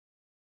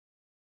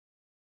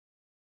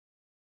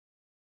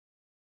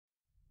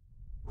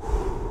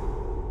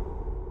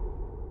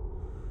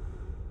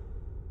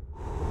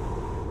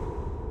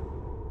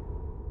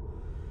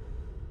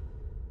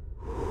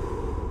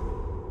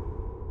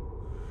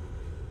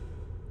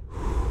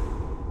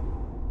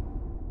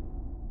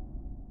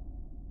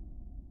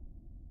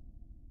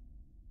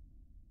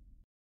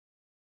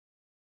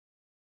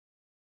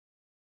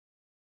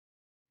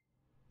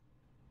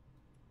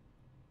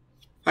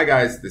Hi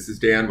guys, this is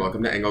Dan.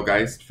 Welcome to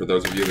Engelgeist. For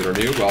those of you that are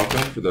new,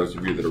 welcome. For those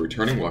of you that are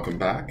returning, welcome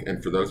back.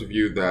 And for those of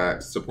you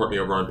that support me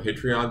over on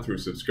Patreon through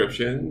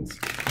subscriptions,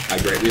 I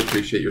greatly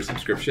appreciate your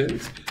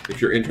subscriptions. If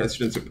you're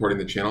interested in supporting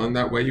the channel in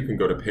that way, you can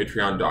go to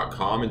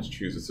patreon.com and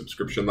choose a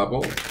subscription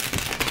level.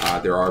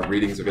 There are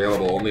readings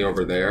available only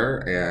over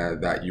there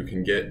that you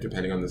can get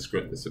depending on the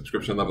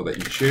subscription level that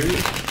you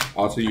choose.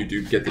 Also, you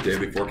do get the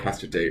daily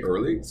forecast a day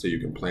early, so you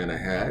can plan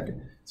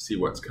ahead, see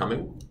what's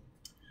coming.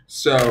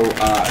 So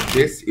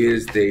this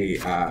is the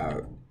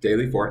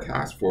daily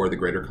forecast for the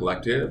Greater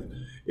Collective.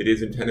 It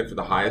is intended for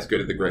the highest good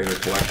of the Greater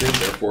Collective.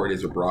 Therefore, it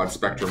is a broad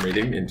spectrum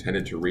reading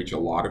intended to reach a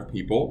lot of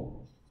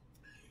people.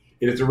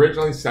 It is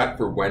originally set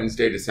for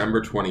Wednesday,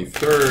 December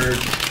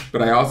 23rd,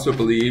 but I also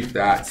believe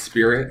that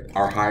Spirit,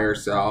 our higher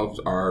selves,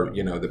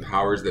 the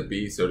powers that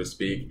be, so to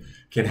speak,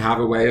 can have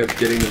a way of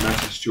getting the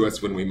message to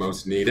us when we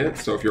most need it.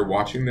 So if you're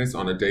watching this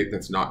on a date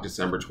that's not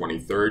December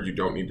 23rd, you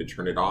don't need to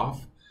turn it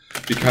off.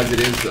 Because it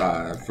is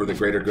for the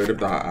greater good of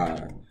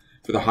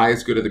for the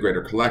highest good of the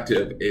Greater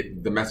Collective,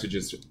 the message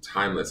is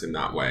timeless in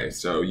that way.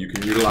 So you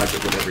can utilize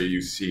it whenever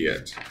you see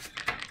it.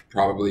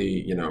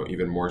 Probably,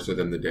 even more so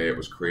than the day it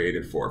was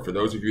created for. For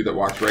those of you that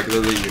watch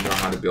regularly, you know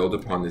how to build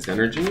upon this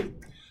energy.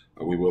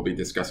 We will be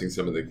discussing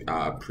some of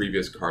the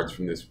previous cards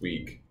from this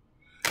week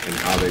and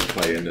how they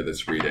play into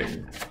this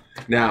reading.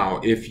 Now,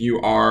 if you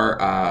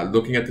are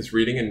looking at this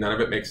reading and none of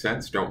it makes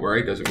sense, don't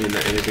worry. It doesn't mean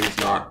that anything's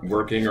not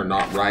working or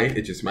not right.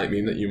 It just might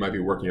mean that you might be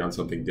working on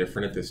something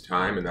different at this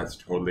time, and that's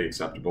totally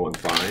acceptable and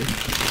fine.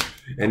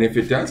 And if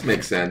it does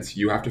make sense,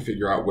 you have to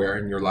figure out where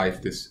in your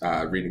life this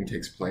reading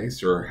takes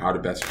place or how to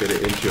best fit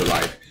it into your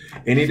life.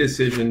 Any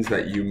decisions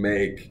that you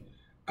make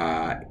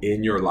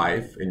in your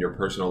life, in your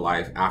personal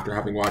life, after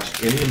having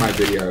watched any of my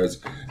videos,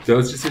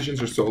 those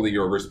decisions are solely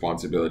your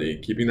responsibility.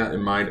 Keeping that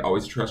in mind,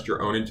 always trust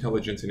your own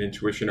intelligence and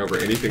intuition over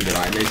anything that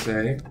I may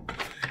say.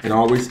 And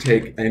always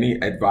take any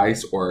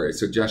advice or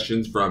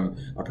suggestions from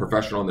a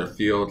professional in their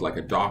field, like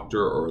a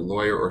doctor or a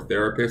lawyer or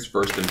therapist,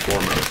 first and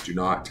foremost. Do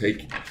not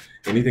take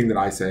anything that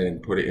I say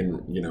and put it in,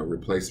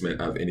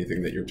 replacement of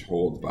anything that you're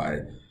told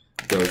by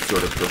those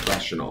sort of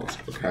professionals,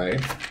 okay?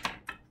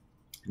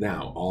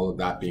 Now, all of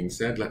that being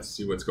said, let's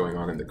see what's going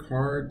on in the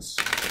cards.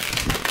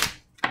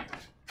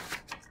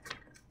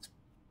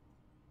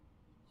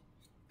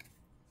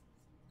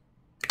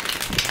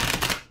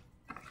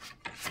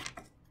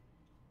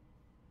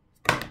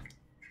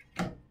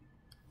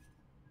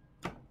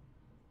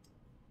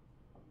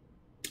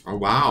 Oh,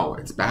 wow,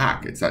 it's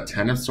back. It's that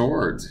Ten of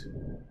Swords.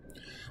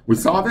 We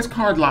saw this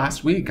card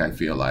last week, I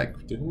feel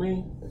like. Didn't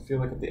we? I feel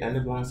like at the end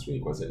of last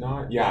week, was it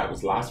not? Yeah, it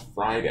was last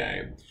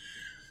Friday.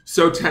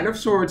 So Ten of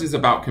Swords is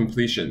about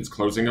completions,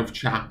 closing of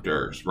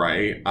chapters,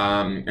 right?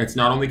 It's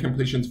not only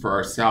completions for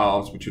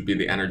ourselves, which would be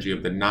the energy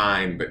of the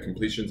Nine, but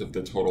completions of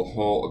the total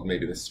whole of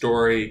maybe the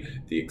story,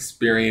 the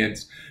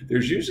experience.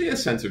 There's usually a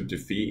sense of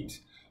defeat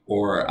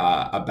or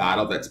a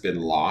battle that's been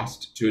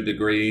lost to a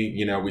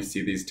degree. We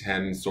see these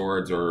 10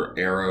 swords or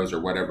arrows or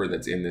whatever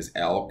that's in this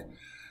elk.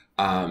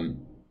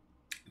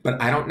 But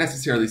I don't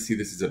necessarily see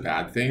this as a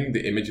bad thing.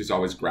 The image is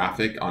always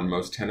graphic on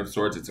most Ten of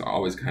Swords. It's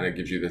always kind of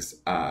gives you this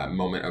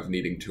moment of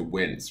needing to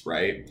wince,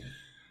 right?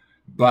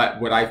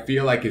 But what I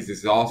feel like is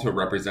this also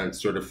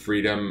represents sort of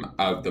freedom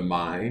of the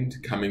mind,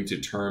 coming to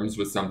terms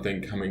with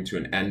something, coming to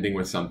an ending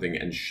with something,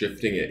 and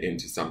shifting it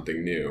into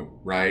something new,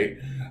 right?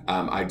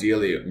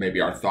 Ideally, maybe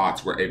our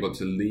thoughts were able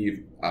to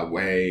leave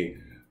away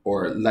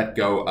or let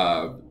go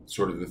of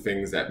sort of the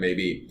things that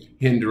maybe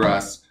hinder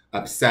us,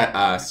 upset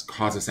us,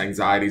 cause us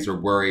anxieties or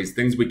worries,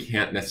 things we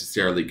can't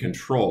necessarily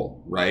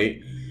control,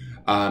 right?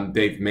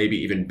 They've maybe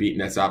even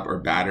beaten us up or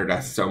battered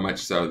us so much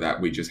so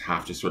that we just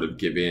have to sort of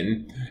give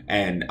in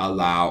and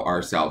allow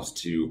ourselves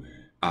to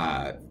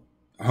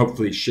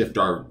hopefully shift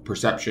our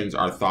perceptions,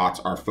 our thoughts,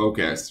 our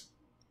focus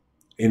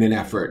in an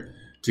effort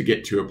to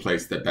get to a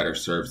place that better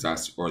serves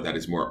us or that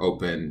is more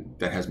open,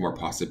 that has more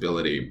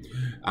possibility.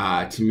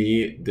 To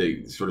me,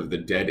 the sort of the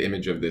dead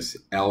image of this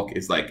elk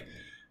is like,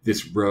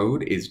 this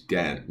road is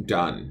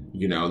done,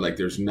 like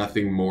there's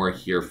nothing more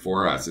here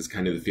for us is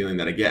kind of the feeling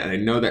that I get. And I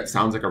know that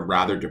sounds like a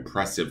rather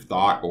depressive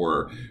thought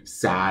or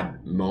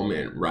sad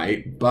moment,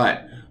 right?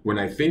 But when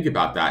I think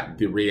about that,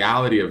 the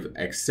reality of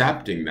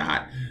accepting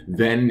that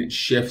then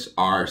shifts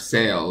our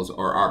sails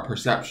or our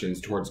perceptions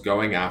towards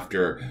going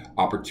after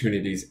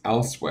opportunities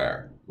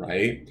elsewhere,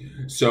 right?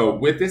 So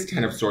with this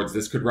Ten of Swords,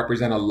 this could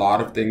represent a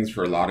lot of things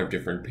for a lot of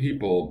different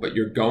people, but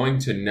you're going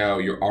to know,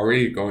 you're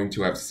already going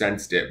to have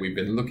sensed it. We've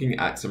been looking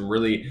at some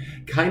really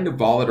kind of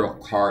volatile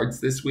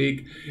cards this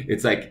week.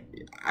 It's like,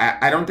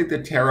 I don't think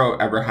the tarot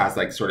ever has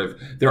like sort of,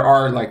 there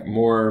are like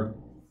more,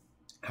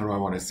 how do I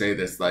want to say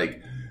this?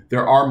 Like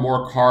there are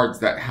more cards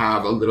that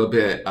have a little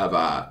bit of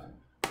a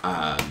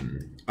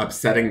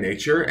upsetting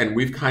nature, and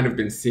we've kind of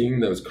been seeing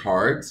those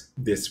cards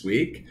this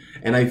week.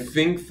 And I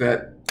think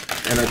that,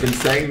 and I've been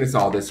saying this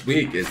all this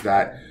week, is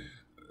that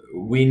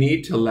we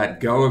need to let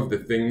go of the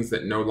things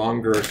that no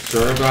longer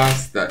serve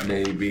us, that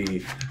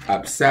maybe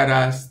upset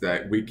us,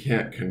 that we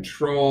can't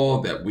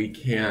control, that we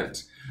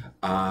can't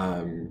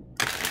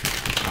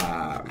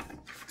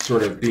sort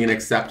sort of be in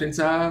acceptance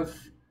of.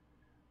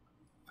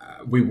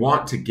 We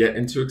want to get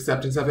into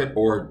acceptance of it,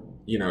 or,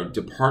 you know,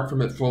 depart from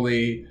it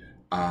fully.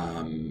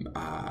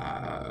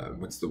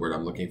 What's the word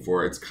I'm looking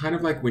for? It's kind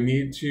of like we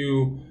need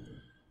to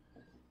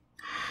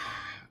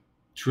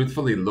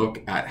truthfully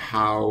look at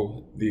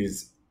how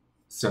these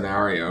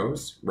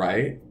scenarios,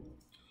 right,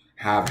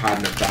 have had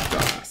an effect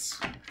on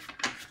us,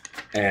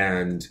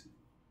 and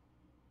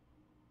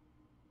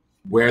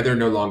where they're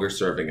no longer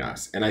serving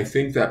us. And I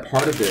think that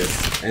part of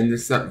this, and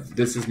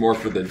this is more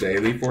for the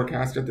daily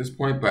forecast at this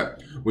point,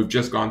 but we've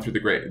just gone through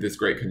this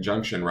great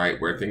conjunction, right,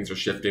 where things are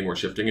shifting. We're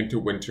shifting into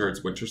winter.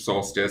 It's winter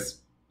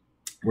solstice.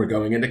 We're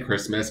going into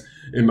Christmas.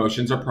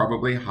 Emotions are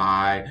probably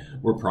high.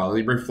 We're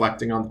probably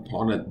reflecting on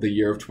the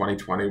year of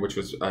 2020, which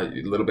was a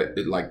little bit,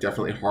 like,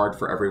 definitely hard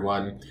for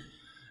everyone.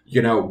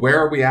 You know, where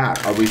are we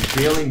at? Are we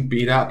feeling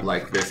beat up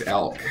like this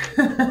elk?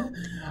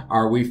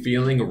 Are we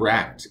feeling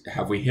wrecked?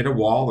 Have we hit a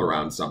wall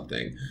around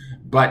something?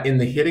 But in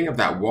the hitting of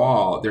that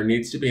wall, there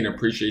needs to be an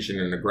appreciation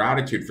and a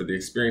gratitude for the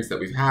experience that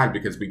we've had,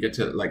 because we get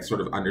to, like,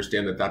 sort of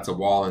understand that that's a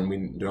wall, and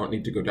we don't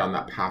need to go down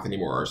that path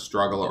anymore, or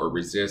struggle or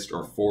resist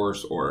or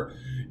force, or,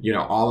 you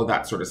know, all of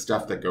that sort of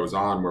stuff that goes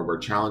on where we're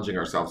challenging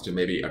ourselves to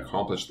maybe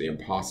accomplish the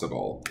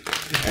impossible.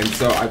 And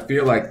so I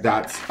feel like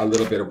that's a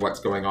little bit of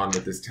what's going on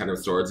with this Ten of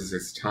Swords, is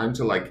it's time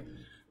to, like,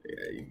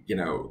 you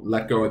know,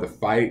 let go of the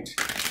fight.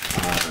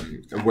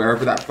 And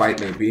wherever that fight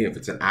may be, if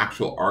it's an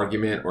actual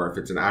argument, or if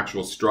it's an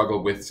actual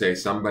struggle with, say,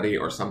 somebody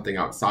or something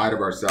outside of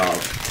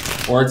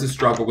ourselves, or it's a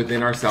struggle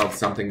within ourselves,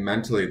 something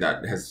mentally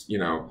that has, you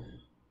know,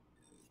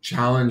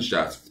 challenged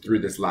us through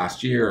this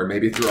last year, or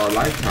maybe through our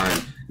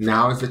lifetime,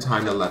 now is the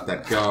time to let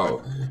that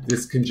go.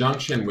 This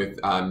conjunction with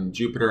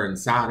Jupiter and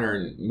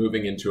Saturn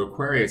moving into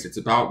Aquarius, it's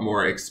about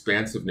more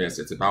expansiveness.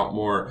 It's about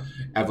more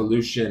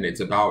evolution. It's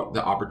about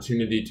the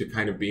opportunity to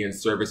kind of be in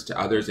service to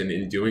others. And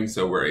in doing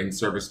so, we're in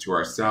service to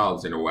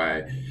ourselves in a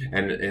way.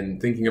 And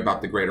thinking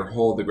about the greater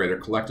whole, the greater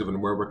collective,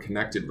 and where we're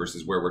connected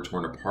versus where we're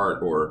torn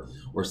apart or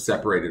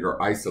separated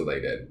or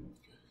isolated.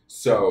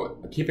 So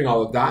keeping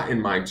all of that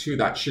in mind too,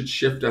 that should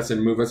shift us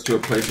and move us to a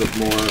place of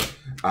more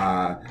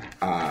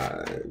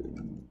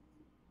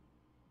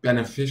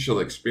beneficial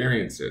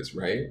experiences,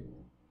 right?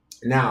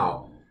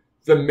 Now,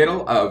 the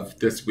middle of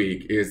this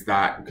week is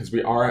that, because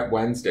we are at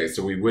Wednesday,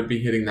 so we would be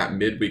hitting that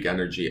midweek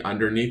energy.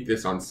 Underneath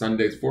this on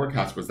Sunday's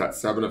forecast was that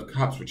Seven of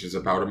Cups, which is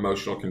about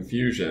emotional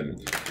confusion.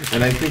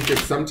 And I think that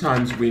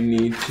sometimes we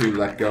need to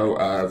let go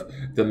of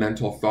the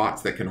mental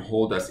thoughts that can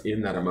hold us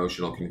in that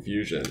emotional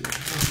confusion.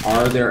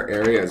 Are there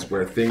areas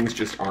where things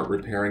just aren't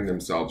repairing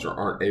themselves or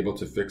aren't able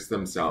to fix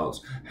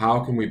themselves?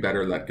 How can we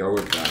better let go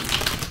of them?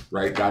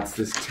 Right? That's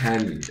this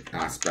 10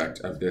 aspect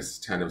of this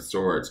 10 of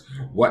Swords.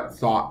 What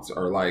thoughts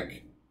are,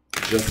 like,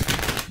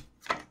 just,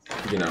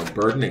 you know,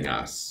 burdening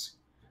us,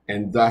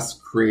 and thus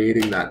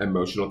creating that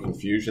emotional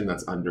confusion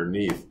that's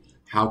underneath?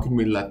 How can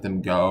we let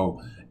them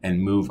go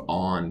and move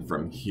on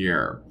from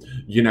here?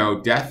 You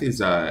know, death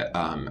is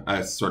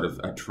a sort of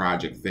a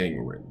tragic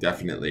thing,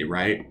 definitely,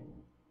 right?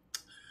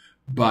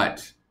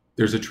 But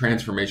there's a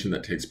transformation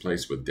that takes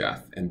place with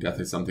death, and death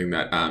is something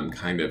that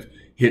kind of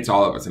hits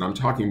all of us. And I'm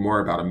talking more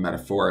about a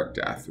metaphoric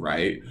death,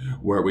 right?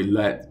 Where we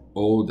let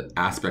old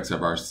aspects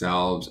of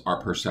ourselves,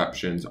 our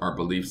perceptions, our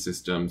belief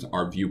systems,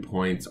 our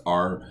viewpoints,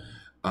 our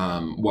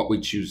what we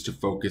choose to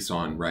focus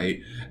on,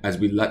 right? As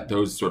we let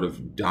those sort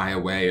of die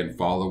away and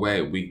fall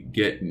away, we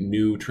get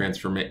new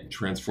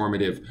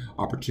transformative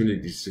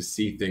opportunities to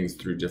see things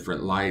through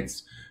different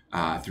lights,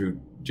 through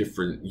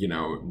different, you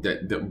know,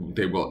 that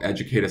they will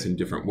educate us in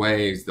different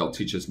ways. They'll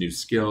teach us new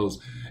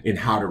skills in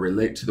how to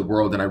relate to the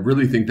world. And I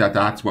really think that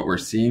that's what we're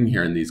seeing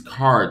here in these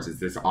cards, is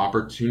this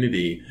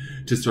opportunity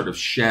to sort of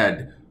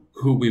shed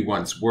who we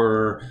once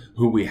were,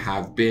 who we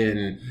have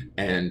been,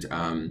 and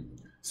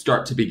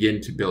start to begin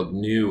to build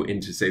new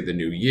into, say, the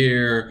new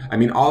year. I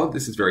mean, all of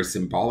this is very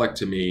symbolic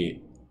to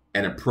me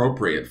and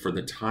appropriate for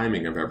the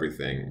timing of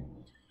everything.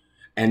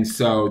 And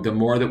so the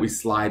more that we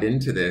slide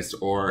into this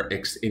or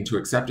into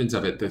acceptance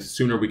of it, the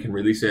sooner we can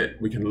release it.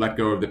 We can let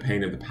go of the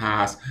pain of the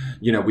past.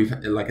 You know,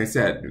 like I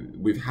said,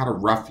 we've had a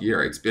rough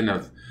year. It's been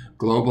a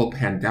global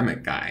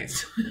pandemic,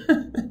 guys.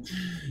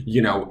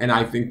 You know, and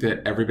I think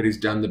that everybody's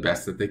done the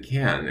best that they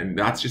can. And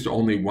that's just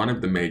only one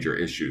of the major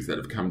issues that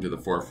have come to the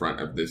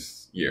forefront of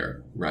this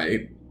year,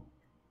 right?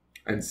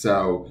 And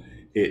so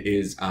it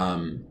is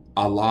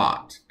a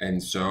lot.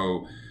 And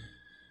so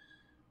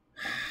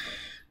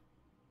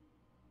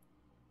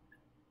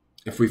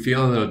if we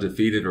feel a little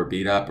defeated or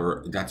beat up,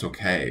 or that's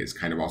okay, is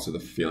kind of also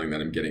the feeling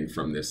that I'm getting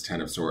from this Ten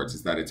of Swords,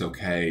 is that it's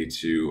okay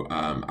to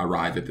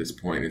arrive at this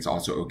point. It's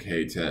also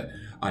okay to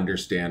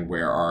understand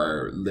where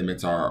our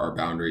limits are, our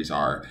boundaries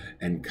are,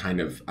 and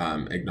kind of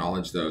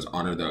acknowledge those,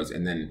 honor those,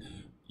 and then,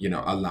 you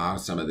know, allow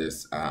some of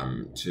this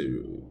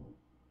to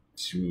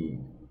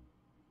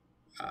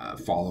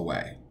fall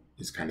away,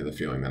 is kind of the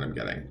feeling that I'm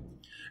getting.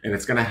 And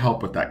it's going to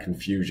help with that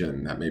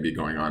confusion that may be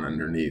going on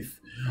underneath.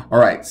 All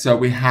right, so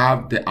we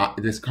have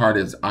this card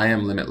is I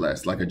am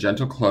limitless. Like a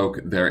gentle cloak,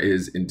 there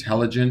is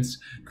intelligence,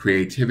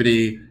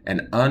 creativity,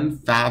 and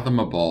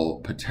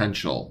unfathomable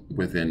potential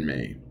within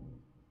me.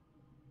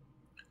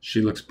 She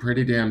looks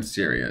pretty damn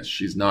serious.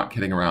 She's not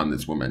kidding around,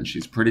 this woman.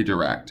 She's pretty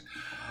direct.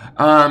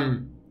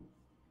 I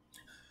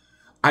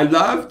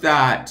love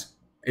that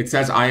it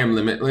says, I am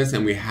limitless,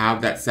 and we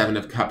have that 7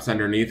 of Cups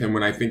underneath. And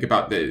when I think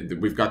about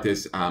we've got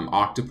this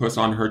octopus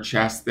on her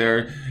chest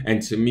there.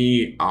 And to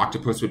me,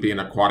 octopus would be an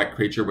aquatic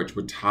creature, which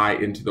would tie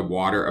into the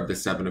water of the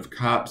 7 of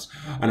Cups.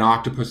 An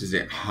octopus is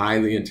a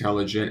highly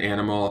intelligent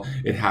animal.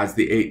 It has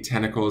the 8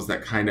 tentacles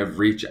that kind of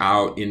reach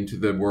out into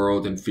the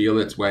world and feel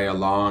its way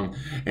along.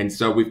 And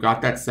so we've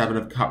got that 7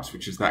 of Cups,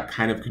 which is that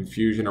kind of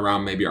confusion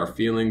around maybe our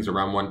feelings,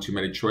 around one too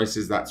many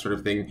choices, that sort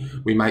of thing.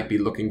 We might be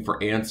looking for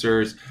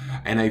answers.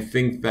 And I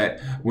think that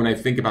when I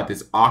think about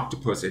this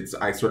octopus,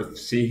 I sort of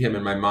see him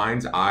in my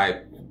mind's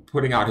eye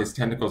putting out his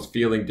tentacles,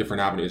 feeling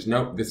different avenues.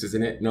 Nope, this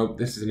isn't it. Nope,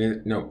 this isn't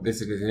it. Nope,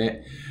 this isn't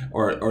it.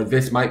 Or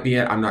this might be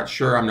it. I'm not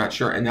sure. I'm not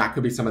sure. And that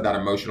could be some of that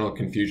emotional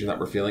confusion that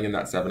we're feeling in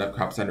that 7 of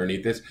Cups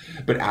underneath this.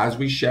 But as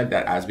we shed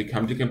that, as we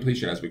come to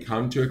completion, as we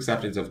come to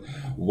acceptance of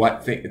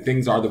what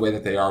things are the way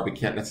that they are, we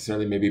can't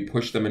necessarily maybe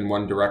push them in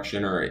one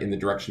direction or in the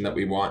direction that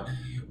we want.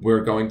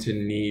 We're going to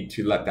need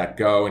to let that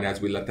go. And as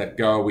we let that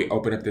go, we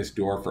open up this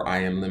door for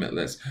I am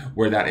limitless,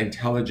 where that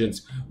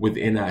intelligence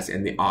within us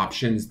and the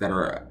options that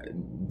are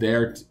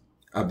there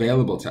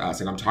available to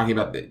us. And I'm talking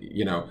about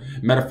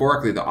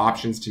metaphorically, the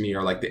options to me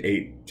are like the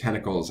 8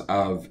 tentacles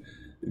of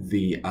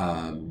the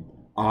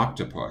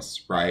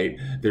octopus, right?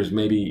 There's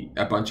maybe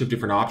a bunch of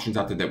different options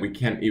out there that we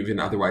can't even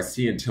otherwise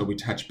see until we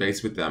touch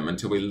base with them,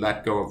 until we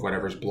let go of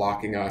whatever's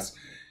blocking us,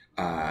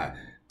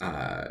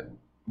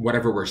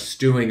 whatever we're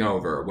stewing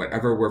over,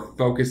 whatever we're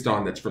focused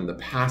on that's from the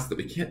past that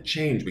we can't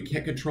change, we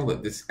can't control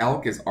it. This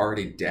elk is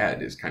already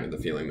dead is kind of the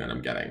feeling that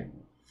I'm getting,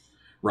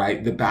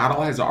 right? The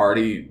battle has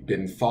already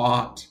been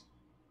fought,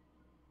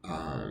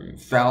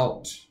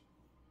 felt.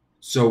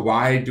 So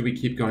why do we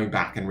keep going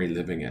back and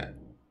reliving it?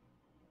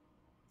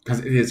 Because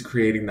it is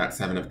creating that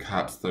 7 of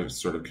Cups, the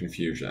sort of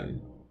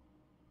confusion.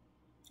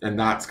 And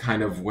that's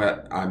kind of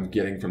what I'm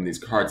getting from these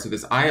cards. So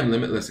this I am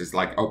limitless is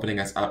like opening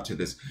us up to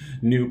this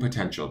new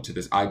potential, to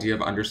this idea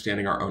of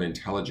understanding our own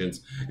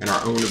intelligence and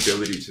our own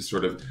ability to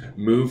sort of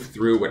move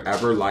through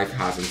whatever life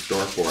has in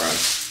store for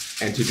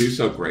us, and to do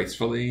so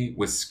gracefully,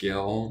 with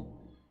skill,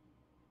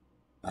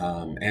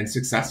 and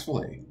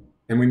successfully.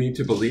 And we need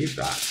to believe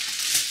that.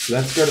 So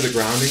let's go to the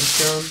grounding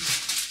stone.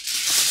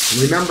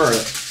 And remember,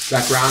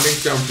 that grounding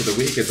stone for the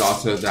week is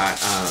also that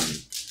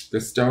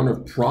the stone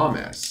of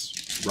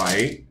promise,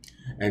 right?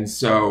 And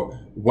so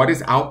what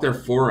is out there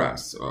for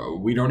us?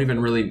 We don't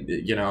even really,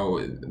 it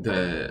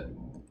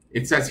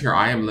says here,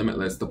 I am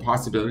limitless. The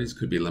possibilities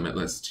could be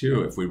limitless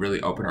too if we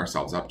really open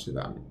ourselves up to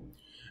them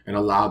and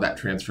allow that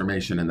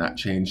transformation and that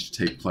change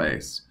to take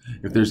place.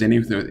 If there's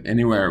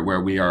anywhere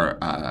where we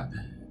are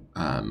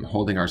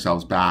holding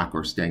ourselves back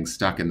or staying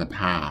stuck in the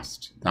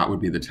past, that would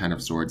be the 10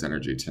 of Swords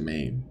energy to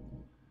me.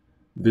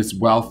 This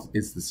wealth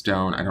is the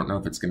stone. I don't know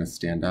if it's going to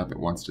stand up. It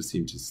wants to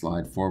seem to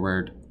slide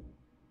forward.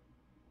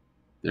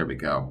 There we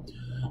go.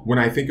 When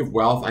I think of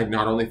wealth, I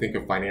not only think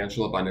of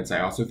financial abundance,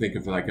 I also think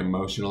of like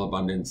emotional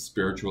abundance,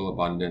 spiritual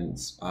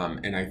abundance.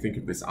 And I think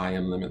of this I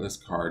am limitless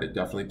card. It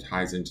definitely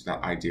ties into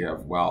that idea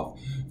of wealth,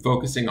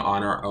 focusing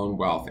on our own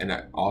wealth. And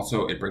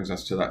it brings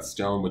us to that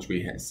stone, which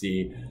we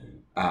see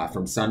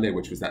from Sunday,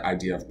 which was that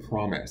idea of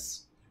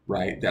promise,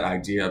 right? That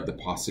idea of the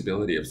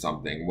possibility of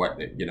something, what,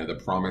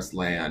 the promised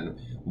land,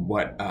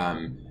 what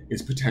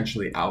is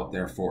potentially out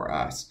there for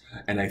us.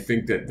 And I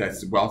think that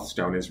this wealth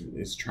stone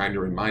is trying to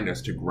remind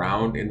us to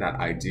ground in that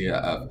idea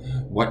of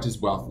what does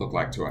wealth look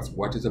like to us?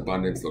 What does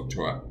abundance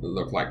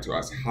look like to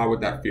us? How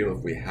would that feel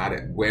if we had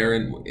it? Where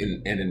and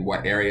in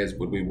what areas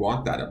would we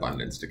want that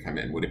abundance to come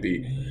in? Would it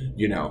be,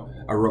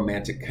 a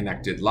romantic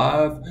connected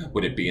love?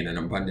 Would it be in an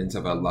abundance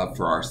of a love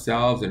for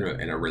ourselves and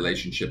in a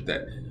relationship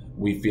that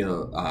we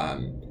feel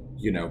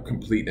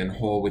complete and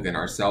whole within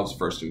ourselves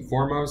first and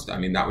foremost? I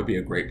mean, that would be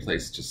a great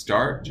place to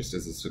start, just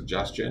as a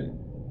suggestion.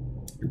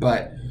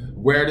 But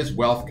where does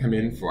wealth come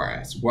in for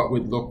us? What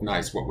would look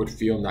nice? What would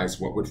feel nice?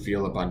 What would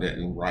feel abundant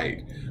and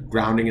right?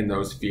 Grounding in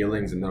those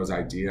feelings and those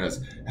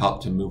ideas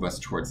help to move us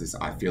towards this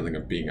feeling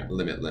of being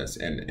limitless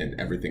and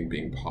everything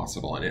being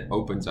possible. And it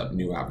opens up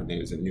new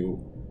avenues and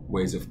new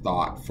ways of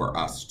thought for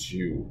us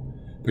to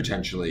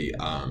potentially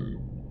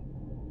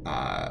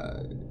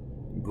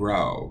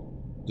grow.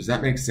 Does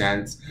that make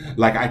sense?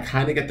 Like, I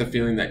kind of get the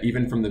feeling that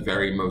even from the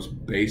very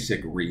most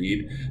basic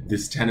read,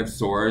 this 10 of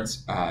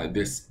Swords,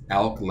 this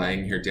elk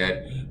laying here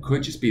dead,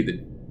 could just be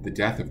the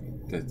death of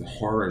the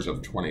horrors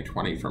of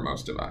 2020 for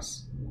most of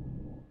us.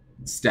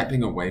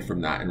 Stepping away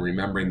from that and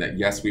remembering that,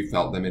 yes, we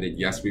felt limited.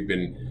 Yes, we've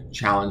been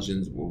challenged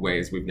in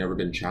ways we've never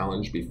been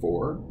challenged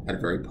before at a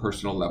very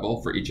personal level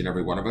for each and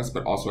every one of us,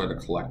 but also at a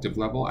collective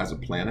level as a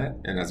planet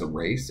and as a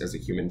race, as a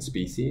human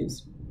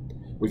species.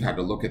 We've had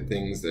to look at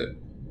things that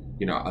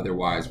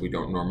otherwise we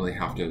don't normally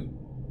have to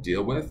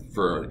deal with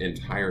for an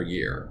entire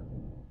year.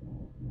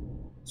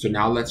 So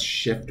now let's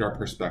shift our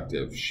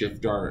perspective,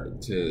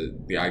 to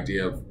the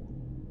idea of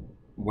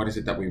what is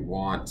it that we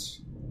want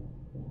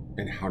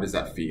and how does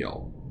that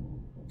feel?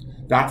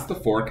 That's the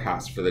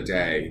forecast for the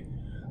day.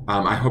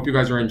 I hope you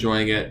guys are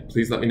enjoying it.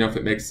 Please let me know if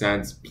it makes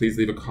sense. Please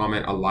leave a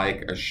comment, a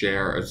like, a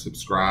share, a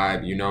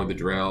subscribe. You know the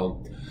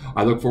drill.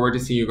 I look forward to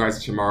seeing you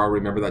guys tomorrow.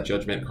 Remember that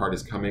judgment card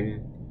is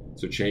coming,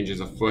 so change is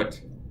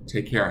afoot.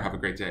 Take care. Have a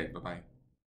great day. Bye-bye.